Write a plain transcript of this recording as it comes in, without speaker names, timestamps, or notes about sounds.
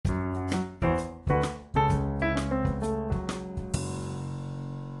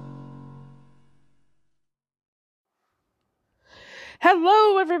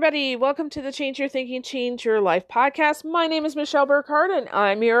Hello, everybody. Welcome to the Change Your Thinking, Change Your Life podcast. My name is Michelle Burkhardt, and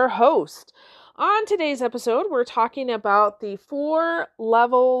I'm your host. On today's episode, we're talking about the 4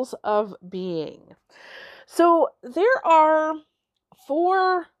 levels of being. So there are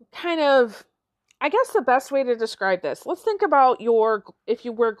 4 I guess the best way to describe this. Let's think about if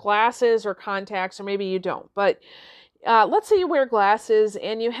you wear glasses or contacts, or maybe you don't, but let's say you wear glasses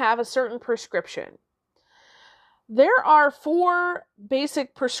and you have a certain prescription. There are 4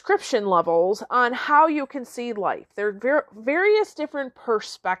 basic prescription levels on how you can see life. There are various different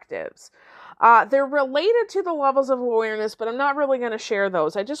perspectives. They're related to the levels of awareness, but I'm not really going to share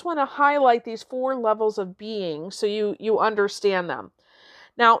those. I just want to highlight these 4 levels of being so you understand them.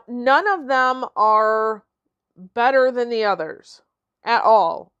 Now, none of them are better than the others at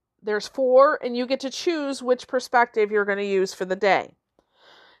all. There's 4, and you get to choose which perspective you're going to use for the day.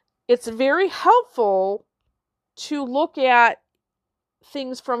 It's very helpful to look at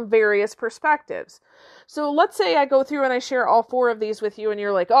things from various perspectives. So let's say I go through and I share all 4 of these with you and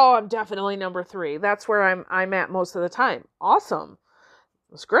you're like, oh, I'm definitely number 3. That's where I'm at most of the time. Awesome.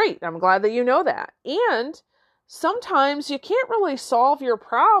 That's great. I'm glad that you know that. And sometimes you can't really solve your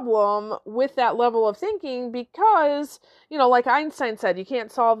problem with that level of thinking because, like Einstein said, you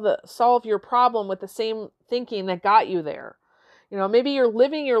can't solve your problem with the same thinking that got you there. Maybe you're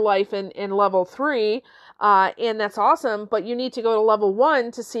living your life in level 3, and that's awesome, but you need to go to level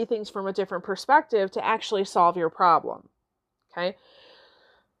 1 to see things from a different perspective to actually solve your problem. Okay?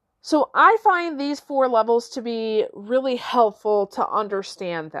 So I find these 4 levels to be really helpful to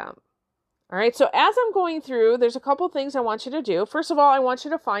understand them. All right, so as I'm going through, there's a couple things I want you to do. First of all, I want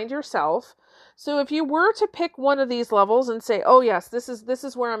you to find yourself. So if you were to pick one of these levels and say, oh yes, this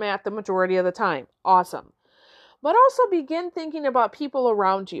is where I'm at the majority of the time. Awesome. But also begin thinking about people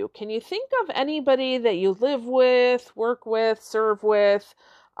around you. Can you think of anybody that you live with, work with, serve with,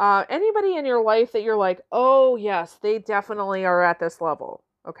 anybody in your life that you're like, oh yes, they definitely are at this level,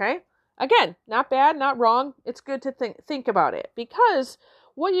 okay? Again, not bad, not wrong. It's good to think about it, because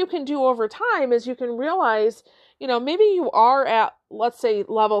what you can do over time is you can realize, maybe you are at, let's say,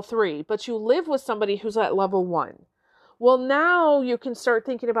 level 3, but you live with somebody who's at level 1. Well, now you can start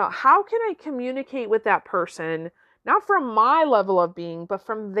thinking about, how can I communicate with that person, not from my level of being, but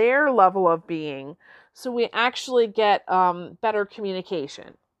from their level of being, so we actually get better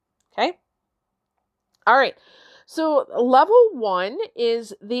communication. Okay? All right. So level 1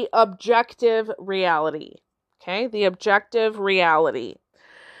 is the objective reality. Okay? The objective reality.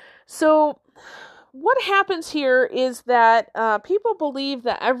 So what happens here is that people believe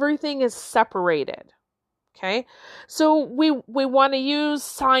that everything is separated. Okay, so we want to use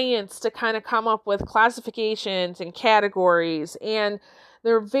science to kind of come up with classifications and categories, and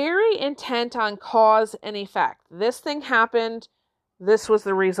they're very intent on cause and effect. This thing happened, this was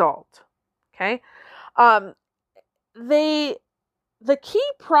the result. Okay, the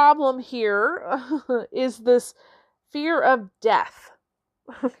key problem here is this fear of death.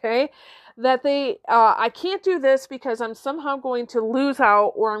 Okay, that I can't do this because I'm somehow going to lose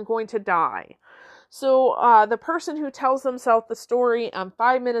out or I'm going to die. So the person who tells themselves the story, I'm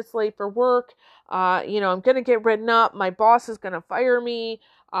 5 minutes late for work, I'm going to get written up, my boss is going to fire me,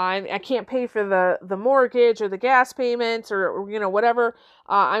 I can't pay for the mortgage or the gas payments or whatever,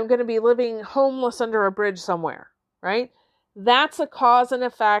 I'm going to be living homeless under a bridge somewhere, right? That's a cause and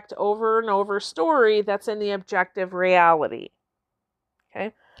effect over and over story that's in the objective reality.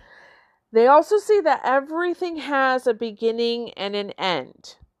 Okay? They also see that everything has a beginning and an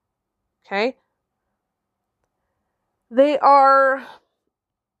end. Okay? They are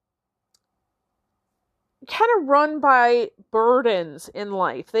kind of run by burdens in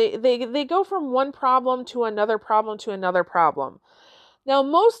life. They go from one problem to another problem to another problem. Now,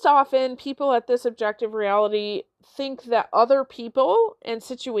 most often, people at this objective reality think that other people and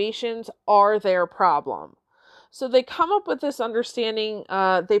situations are their problem. So they come up with this understanding.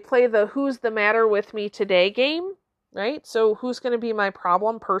 They play the who's the matter with me today game, right? So who's going to be my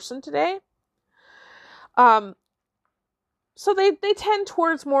problem person today? So they tend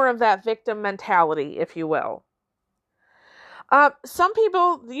towards more of that victim mentality, if you will. Some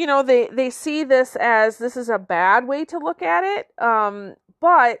people, they see this is a bad way to look at it,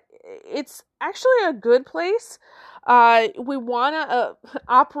 but it's actually a good place. We want to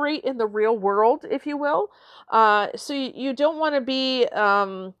operate in the real world, if you will. So you don't want to be,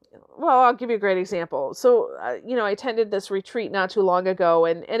 I'll give you a great example. So, I attended this retreat not too long ago,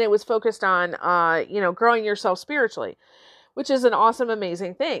 and it was focused on, growing yourself spiritually, which is an awesome,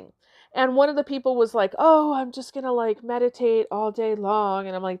 amazing thing. And one of the people was like, oh, I'm just going to like meditate all day long.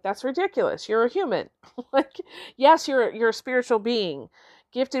 And I'm like, that's ridiculous. You're a human. Like, yes, you're a spiritual being,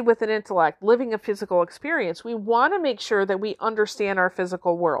 gifted with an intellect, living a physical experience. We want to make sure that we understand our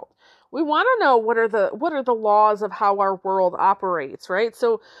physical world. We want to know what are the laws of how our world operates, right?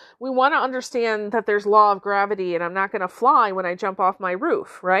 So we want to understand that there's law of gravity and I'm not going to fly when I jump off my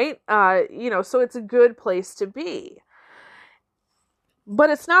roof, right? So it's a good place to be.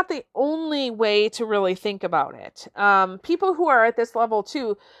 But it's not the only way to really think about it. People who are at this level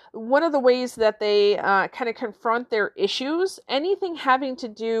too, one of the ways that they kind of confront their issues, anything having to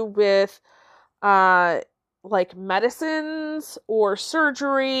do with like medicines or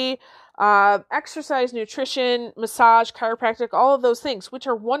surgery, exercise, nutrition, massage, chiropractic, all of those things, which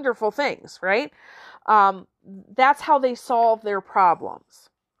are wonderful things, right? That's how they solve their problems.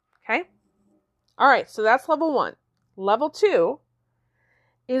 Okay? All right, so that's level 1. Level 2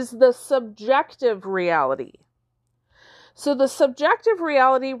 is the subjective reality. So the subjective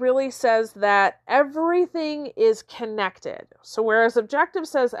reality really says that everything is connected. So whereas objective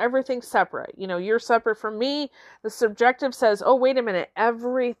says everything's separate, you're separate from me, the subjective says, oh, wait a minute,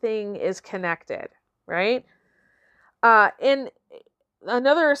 everything is connected, right? And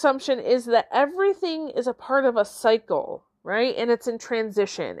another assumption is that everything is a part of a cycle, right? And it's in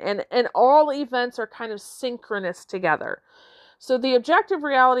transition, and all events are kind of synchronous together. So the objective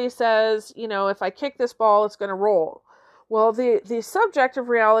reality says, if I kick this ball, it's going to roll. Well, the subjective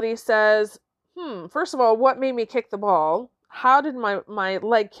reality says, first of all, what made me kick the ball? How did my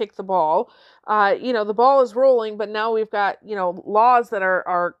leg kick the ball? The ball is rolling, but now we've got, laws that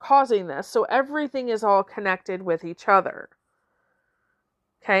are causing this. So everything is all connected with each other.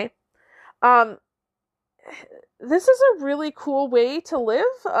 Okay. This is a really cool way to live.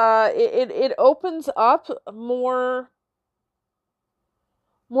 It opens up more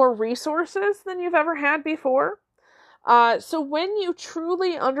resources than you've ever had before. So when you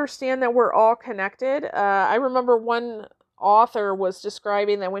truly understand that we're all connected, I remember one author was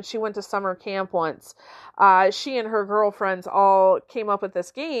describing that when she went to summer camp once, she and her girlfriends all came up with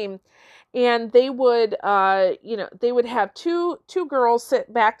this game, and they would, they would have two girls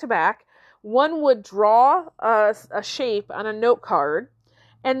sit back to back. One would draw a shape on a note card,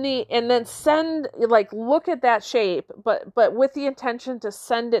 and then send, look at that shape, but with the intention to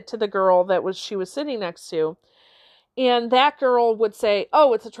send it to the girl she was sitting next to. And that girl would say,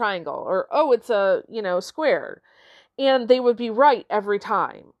 oh, it's a triangle, or, oh, it's a, square. And they would be right every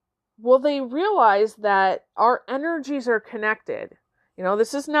time. Well, they realized that our energies are connected.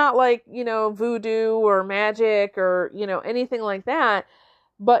 This is not like, voodoo or magic or, anything like that.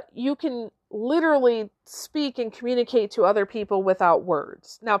 But you can literally speak and communicate to other people without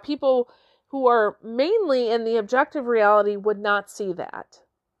words. Now, people who are mainly in the objective reality would not see that.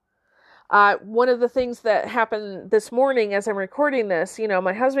 One of the things that happened this morning as I'm recording this,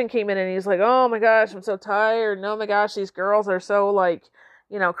 my husband came in and he's like, oh my gosh, I'm so tired. And oh my gosh, these girls are so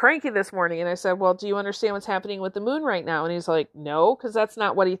cranky this morning. And I said, well, do you understand what's happening with the moon right now? And he's like, no, because that's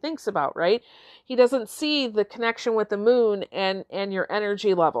not what he thinks about, right? He doesn't see the connection with the moon and your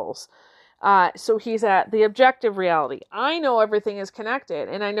energy levels. So he's at the objective reality. I know everything is connected,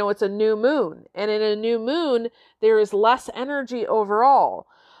 and I know it's a new moon. And in a new moon, there is less energy overall.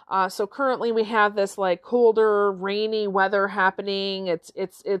 So currently we have this colder, rainy weather happening.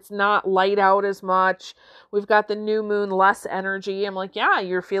 It's not light out as much. We've got the new moon, less energy. I'm like, yeah,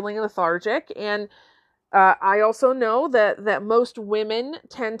 you're feeling lethargic. And I also know that most women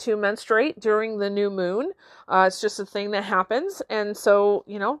tend to menstruate during the new moon. It's just a thing that happens. And so,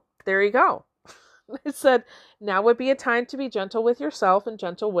 there you go. I said, now would be a time to be gentle with yourself and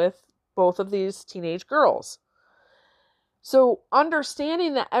gentle with both of these teenage girls. So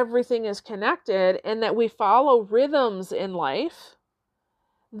understanding that everything is connected and that we follow rhythms in life,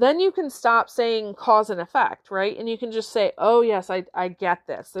 then you can stop saying cause and effect, right? And you can just say, oh yes, I get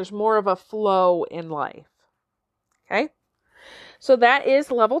this. There's more of a flow in life. Okay. So that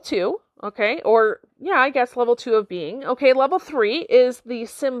is level 2. Okay. Or yeah, I guess level 2 of being. Okay. Level 3 is the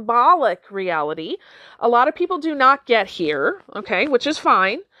symbolic reality. A lot of people do not get here. Okay. Which is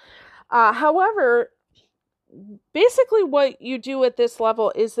fine. However, basically what you do at this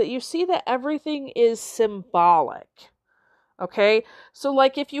level is that you see that everything is symbolic. Okay. So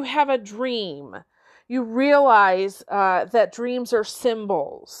if you have a dream, you realize that dreams are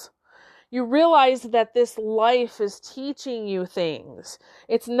symbols. You realize that this life is teaching you things.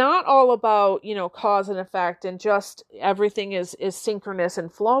 It's not all about, cause and effect and just everything is synchronous and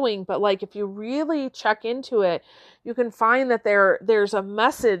flowing. But if you really check into it, you can find that there's a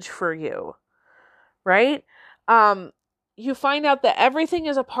message for you, right? you find out that everything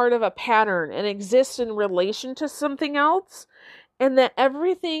is a part of a pattern and exists in relation to something else, and that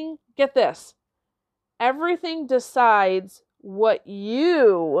everything, get this, everything decides what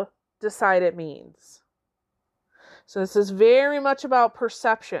you decide it means. So this is very much about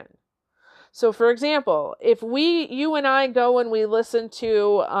perception. So for example, if you and I go and we listen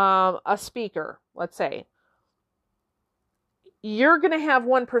to a speaker, let's say, you're going to have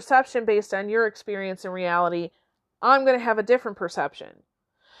one perception based on your experience in reality. I'm going to have a different perception.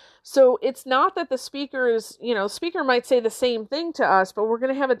 So it's not that the speaker might say the same thing to us, but we're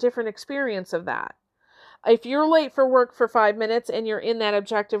going to have a different experience of that. If you're late for work for 5 minutes and you're in that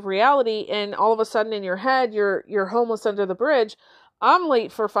objective reality, and all of a sudden in your head, you're homeless under the bridge, I'm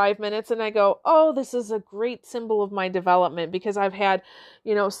late for 5 minutes and I go, oh, this is a great symbol of my development because I've had,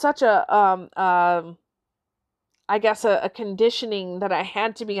 such a conditioning that I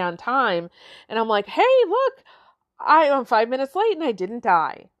had to be on time. And I'm like, hey, look, I'm 5 minutes late and I didn't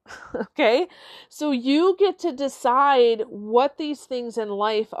die. Okay. So you get to decide what these things in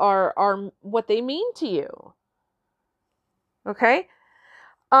life are what they mean to you. Okay.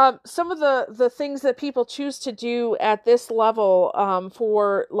 Some of the things that people choose to do at this level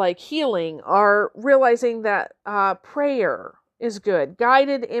for like healing are realizing that prayer is good,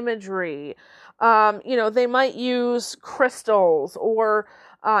 guided imagery. They might use crystals or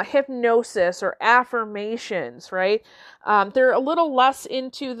hypnosis or affirmations, right? They're a little less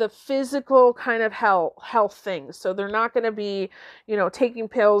into the physical kind of health things. So they're not going to be, taking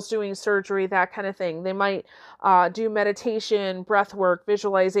pills, doing surgery, that kind of thing. They might do meditation, breath work,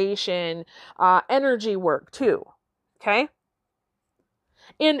 visualization, energy work too. Okay.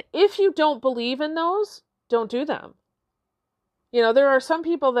 And if you don't believe in those, don't do them. There are some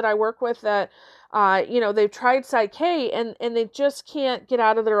people that I work with that, they've tried Psych-K and they just can't get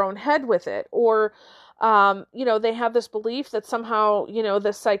out of their own head with it. Or, they have this belief that somehow,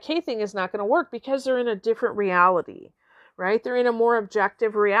 this Psych-K thing is not going to work because they're in a different reality, right? They're in a more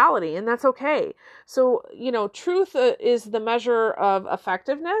objective reality, and that's okay. So, truth is the measure of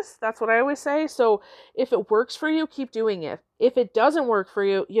effectiveness. That's what I always say. So if it works for you, keep doing it. If it doesn't work for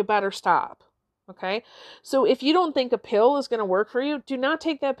you, you better stop. Okay. So if you don't think a pill is going to work for you, do not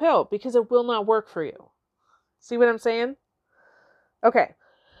take that pill because it will not work for you. See what I'm saying? Okay.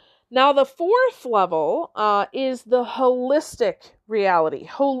 Now the fourth level is the holistic reality.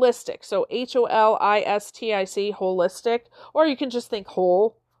 Holistic. So HOLISTIC, holistic, or you can just think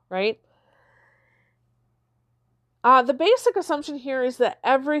whole, right? The basic assumption here is that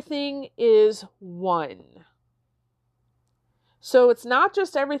everything is one. So it's not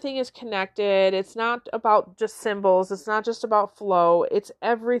just everything is connected. It's not about just symbols. It's not just about flow. It's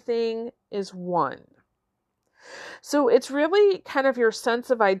everything is one. So it's really kind of your sense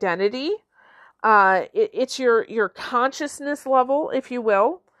of identity. It's your consciousness level, if you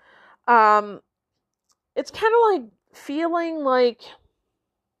will. It's kind of like feeling like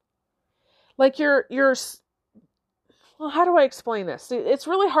you're, well, how do I explain this? It's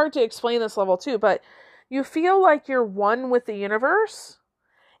really hard to explain this level too, but you feel like you're one with the universe,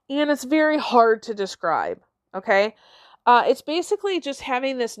 and it's very hard to describe, okay? It's basically just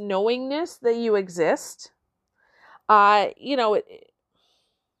having this knowingness that you exist. Again,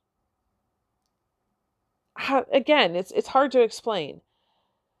 it's hard to explain.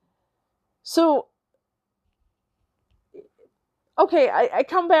 So, okay, I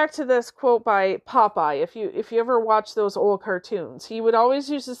come back to this quote by Popeye. If you ever watch those old cartoons, he would always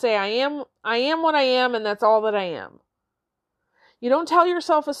used to say, I am what I am, and that's all that I am. You don't tell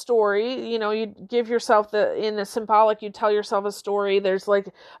yourself a story, you give yourself in the symbolic, you tell yourself a story. There's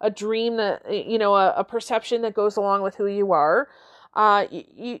like a dream that, a perception that goes along with who you are.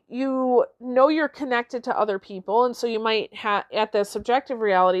 You know you're connected to other people, and so you might have, at the subjective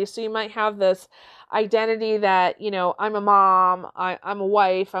reality, so you might have this identity that, I'm a mom, I'm a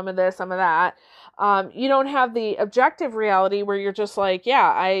wife, I'm a this, I'm a that. You don't have the objective reality where you're just like,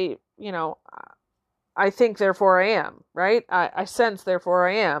 yeah, I think, therefore I am, right? I sense, therefore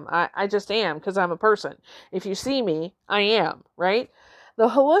I am. I just am because I'm a person. If you see me, I am, right? The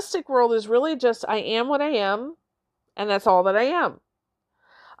holistic world is really just, I am what I am, and that's all that I am.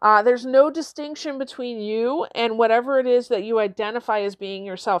 There's no distinction between you and whatever it is that you identify as being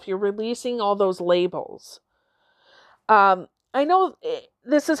yourself. You're releasing all those labels. I know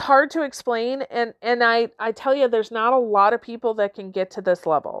this is hard to explain, and I tell you, there's not a lot of people that can get to this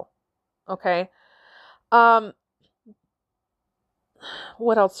level. Okay. What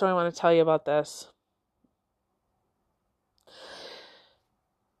else do I want to tell you about this?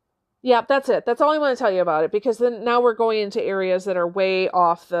 Yeah, that's it. That's all I want to tell you about it, because then now we're going into areas that are way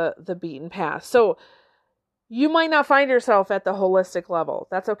off the beaten path. So You might not find yourself at the holistic level.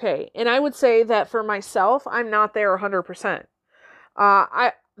 That's okay. And I would say that for myself, I'm not there 100%.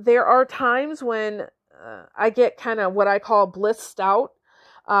 There are times when I get kind of what I call blissed out,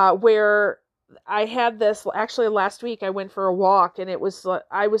 where I had this, actually last week I went for a walk, and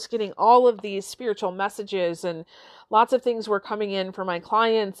I was getting all of these spiritual messages, and lots of things were coming in for my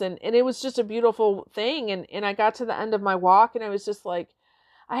clients, and it was just a beautiful thing. And I got to the end of my walk, and I was just like,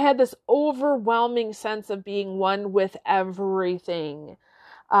 I had this overwhelming sense of being one with everything.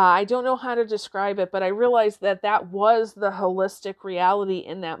 I don't know how to describe it, but I realized that was the holistic reality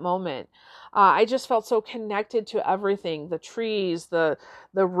in that moment. I just felt so connected to everything, the trees, the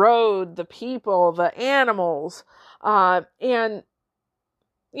road, the people, the animals. And,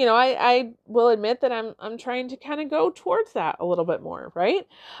 I will admit that I'm trying to kind of go towards that a little bit more, right?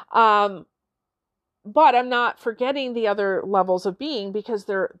 But I'm not forgetting the other levels of being, because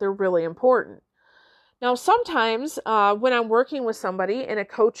they're really important. Now, sometimes when I'm working with somebody in a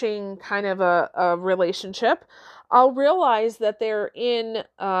coaching kind of a relationship, I'll realize that they're in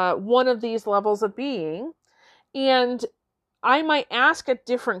one of these levels of being, and I might ask a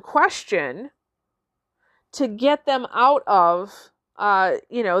different question to get them out of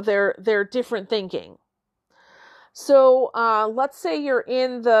their different thinking. So let's say you're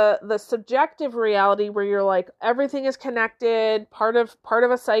in the subjective reality where you're like, everything is connected, part of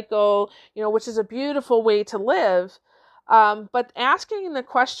a cycle, which is a beautiful way to live. But asking the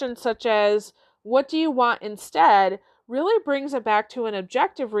question such as, what do you want instead, really brings it back to an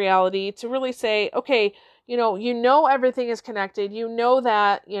objective reality to really say, okay, everything is connected.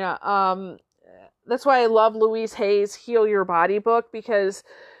 That, that's why I love Louise Hay's Heal Your Body book, because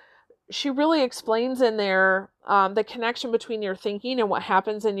she really explains in there the connection between your thinking and what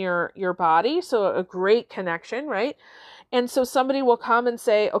happens in your body. So a great connection, right? And so somebody will come and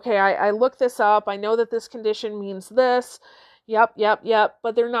say, okay, I looked this up. I know that this condition means this. Yep.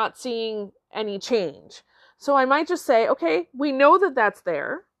 But they're not seeing any change. So I might just say, okay, we know that that's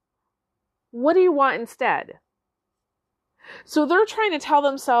there. What do you want instead? So they're trying to tell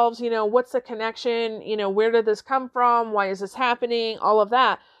themselves, what's the connection? Where did this come from? Why is this happening? All of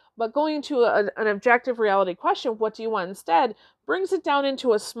that. But going to an objective reality question, what do you want instead, brings it down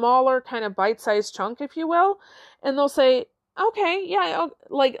into a smaller kind of bite-sized chunk, if you will. And they'll say, okay, yeah,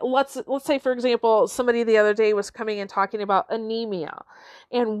 like let's say, for example, somebody the other day was coming and talking about anemia.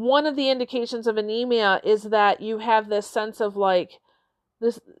 And one of the indications of anemia is that you have this sense of like,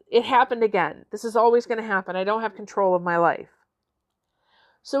 this, it happened again. This is always going to happen. I don't have control of my life.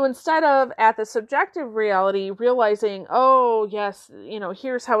 So instead of at the subjective reality, realizing, oh, yes,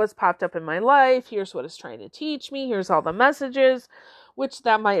 here's how it's popped up in my life. Here's what it's trying to teach me. Here's all the messages, which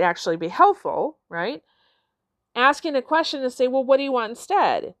that might actually be helpful, right? Asking a question to say, well, what do you want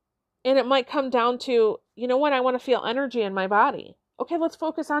instead? And it might come down to, what, I want to feel energy in my body. Okay, let's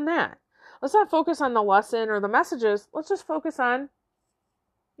focus on that. Let's not focus on the lesson or the messages. Let's just focus on,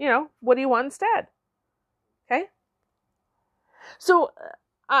 what do you want instead? Okay? So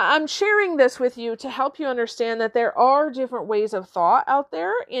I'm sharing this with you to help you understand that there are different ways of thought out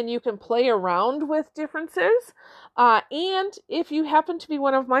there, and you can play around with differences. And if you happen to be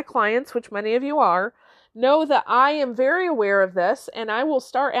one of my clients, which many of you are, know that I am very aware of this, and I will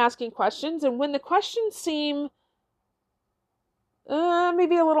start asking questions. And when the questions seem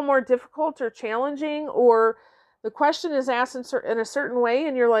maybe a little more difficult or challenging, or the question is asked in a certain way,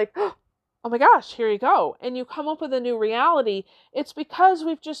 and you're like, oh my gosh, here you go. And you come up with a new reality. It's because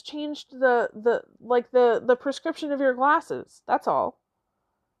we've just changed the prescription of your glasses. That's all.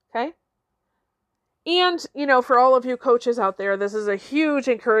 Okay. And, for all of you coaches out there, this is a huge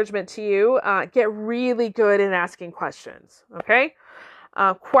encouragement to you. Get really good at asking questions. Okay.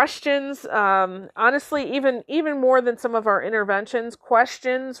 Questions, honestly, even more than some of our interventions,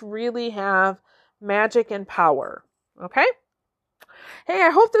 questions really have magic and power. Okay. Hey, I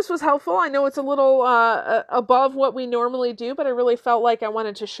hope this was helpful. I know it's a little above what we normally do, but I really felt like I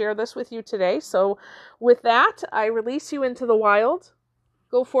wanted to share this with you today. So with that, I release you into the wild.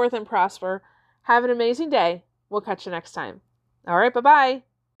 Go forth and prosper. Have an amazing day. We'll catch you next time. All right, bye-bye.